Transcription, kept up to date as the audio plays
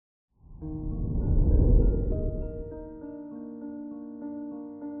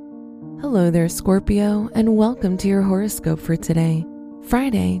Hello there, Scorpio, and welcome to your horoscope for today,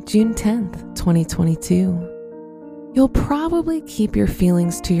 Friday, June 10th, 2022. You'll probably keep your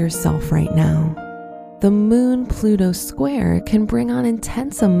feelings to yourself right now. The Moon-Pluto square can bring on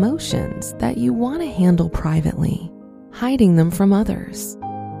intense emotions that you want to handle privately, hiding them from others.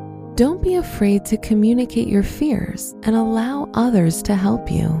 Don't be afraid to communicate your fears and allow others to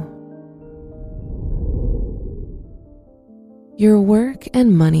help you. Your work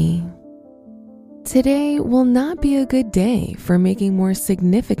and money. Today will not be a good day for making more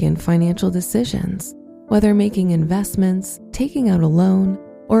significant financial decisions, whether making investments, taking out a loan,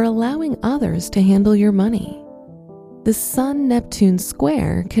 or allowing others to handle your money. The Sun-Neptune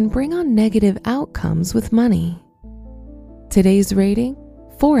square can bring on negative outcomes with money. Today's rating,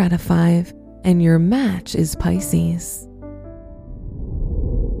 4 out of 5, and your match is Pisces.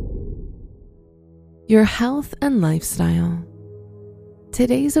 Your health and lifestyle.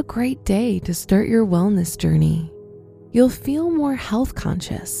 Today's a great day to start your wellness journey. You'll feel more health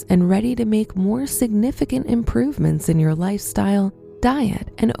conscious and ready to make more significant improvements in your lifestyle, diet,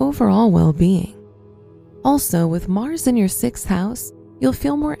 and overall well-being. Also, with Mars in your 6th house, you'll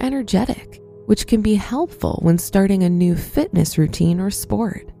feel more energetic, which can be helpful when starting a new fitness routine or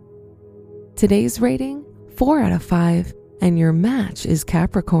sport. Today's rating, 4 out of 5, and your match is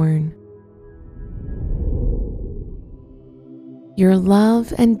Capricorn. Your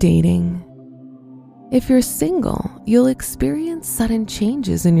love and dating. If you're single, you'll experience sudden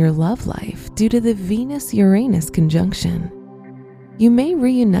changes in your love life due to the Venus-Uranus conjunction. You may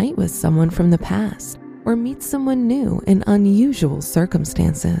reunite with someone from the past or meet someone new in unusual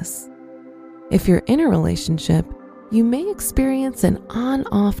circumstances. If you're in a relationship, you may experience an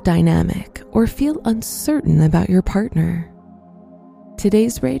on-off dynamic or feel uncertain about your partner.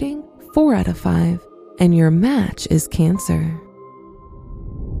 Today's rating, 4 out of 5, and your match is Cancer.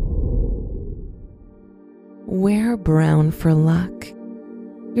 Wear brown for luck.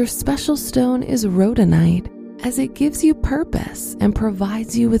 Your special stone is rhodonite, as it gives you purpose and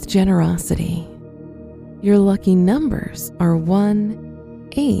provides you with generosity. Your lucky numbers are 1,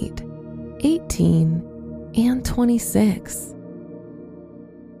 8, 18, and 26.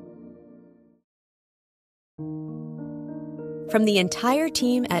 From the entire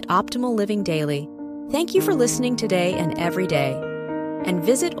team at Optimal Living Daily, thank you for listening today and every day. And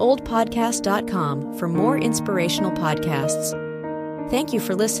visit oldpodcast.com for more inspirational podcasts. Thank you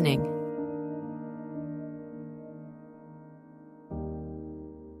for listening.